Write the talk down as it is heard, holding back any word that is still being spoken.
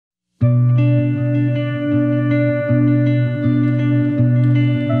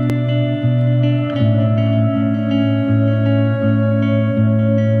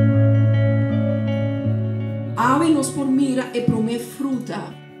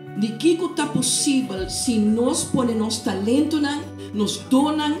De que está possível se nós põe nosso talento, nos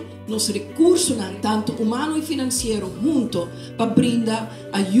donan, nos recursos, tanto humano e financeiro, junto para brindar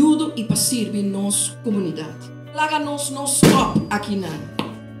ajuda e para servir nossa comunidade. Laga nós não stop aqui na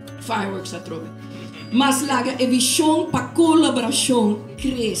fireworks a trove, mas laga a visão para colaboração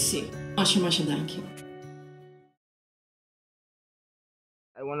cresce. Acho danke.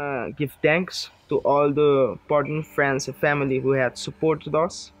 I want to give thanks to all the partner friends and family who had supported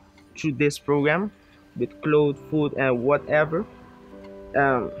us through this program with clothes, food, and whatever.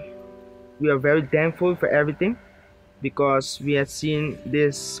 We are very thankful for everything because we have seen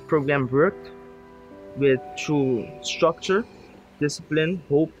this program worked through structure, discipline,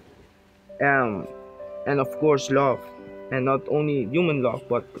 hope, and of course love, and not only human love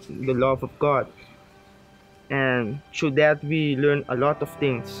but the love of God. And through that we learn a lot of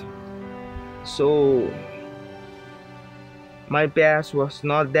things. So my past was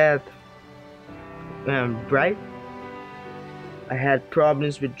not that bright. I had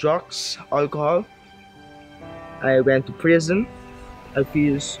problems with drugs, alcohol. I went to prison. I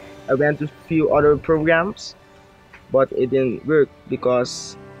went to a few other programs, but it didn't work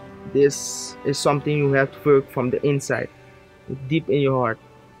because this is something you have to work from the inside, deep in your heart.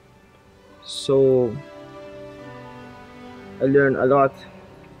 So I learned a lot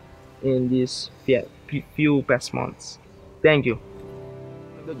in these few past months. Thank you.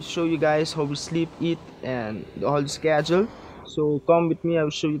 I'm going to show you guys how we sleep, eat, and the whole schedule. So come with me, I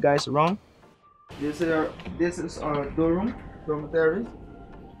will show you guys around. This is our dormitory.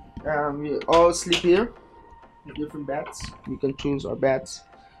 We all sleep here in different beds. We can choose our beds.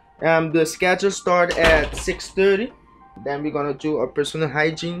 The schedule starts at 6:30. Then we're gonna do our personal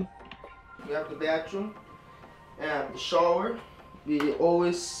hygiene. We have the bathroom and the shower. We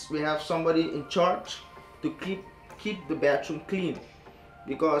have somebody in charge to keep the bathroom clean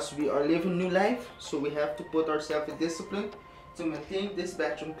because we are living new life, so we have to put ourselves in discipline to maintain this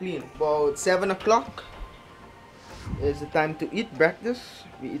bathroom clean. About 7 o'clock is the time to eat breakfast.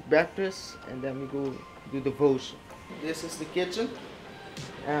 We eat breakfast and then we go do devotion. This is the kitchen,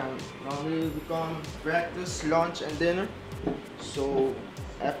 and normally we come breakfast, lunch, and dinner. So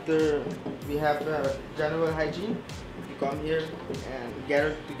after we have general hygiene, we come here and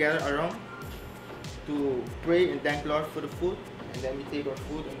gather together around to pray and thank Lord for the food, and then we take our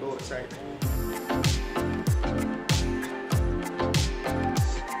food and go outside.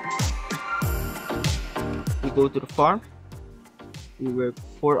 We go to the farm. We work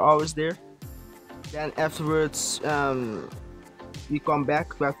 4 hours there. Then afterwards, we come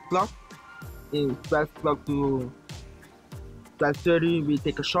back 12 o'clock. In 12 o'clock to 12:30, we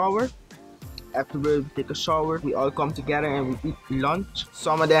take a shower. Afterwards, we take a shower. We all come together and we eat lunch.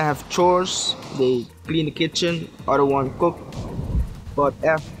 Some of them have chores. They clean the kitchen. Other one cook. But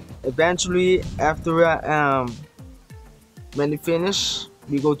eventually, after when we finish,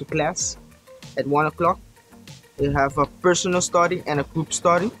 we go to class at 1 o'clock. We have a personal study and a group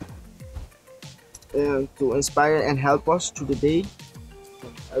study to inspire and help us through the day,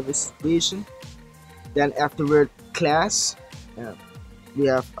 every situation. Then afterward, class. We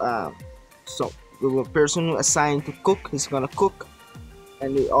have a person assigned to cook. He's gonna cook,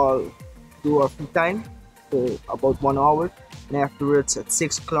 and we all do our free time for about 1 hour. And afterwards, at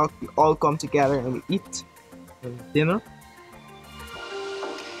 6 o'clock, we all come together and we eat dinner.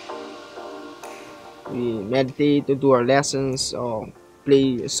 We meditate to do our lessons or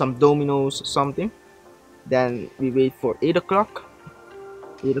play some dominoes or something. Then we wait for 8 o'clock.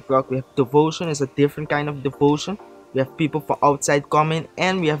 8 o'clock we have devotion. It's a different kind of devotion. We have people from outside coming,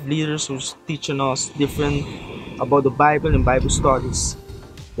 and we have leaders who's teaching us different about the Bible and Bible studies.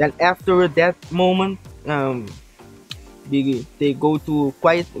 Then after that moment, they go to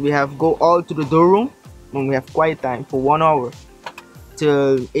quiet. We have go all to the door room, and we have quiet time for 1 hour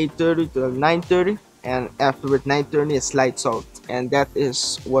till 8:30 till 9:30, and afterward 9:30 is lights out. And that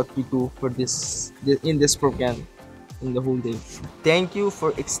is what we do for in this program in the whole day. Thank you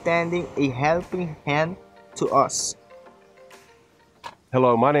for extending a helping hand to us.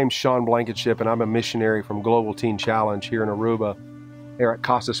 Hello, my name's Sean Blankenship, and I'm a missionary from Global Teen Challenge here in Aruba, here at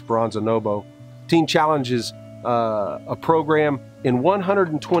Cas Speransa Nobo. Teen Challenge is a program in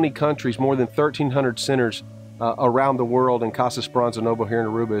 120 countries, more than 1,300 centers around the world, and Cas Speransa Nobo here in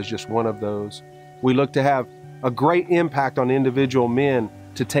Aruba is just one of those. We look to have a great impact on individual men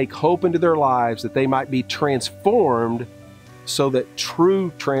to take hope into their lives, that they might be transformed so that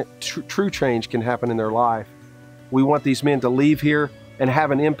true change can happen in their life. We want these men to leave here and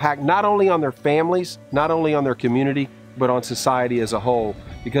have an impact not only on their families, not only on their community, but on society as a whole.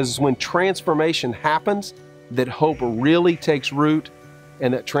 Because it's when transformation happens that hope really takes root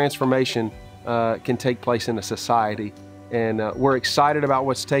and that transformation can take place in a society. And we're excited about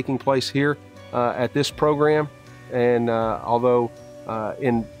what's taking place here at this program. And although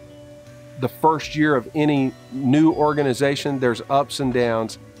in the first year of any new organization, there's ups and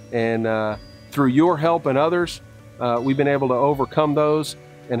downs, and through your help and others, we've been able to overcome those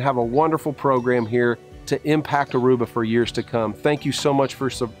and have a wonderful program here to impact Aruba for years to come. Thank you so much for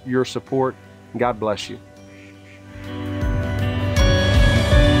your support, and God bless you.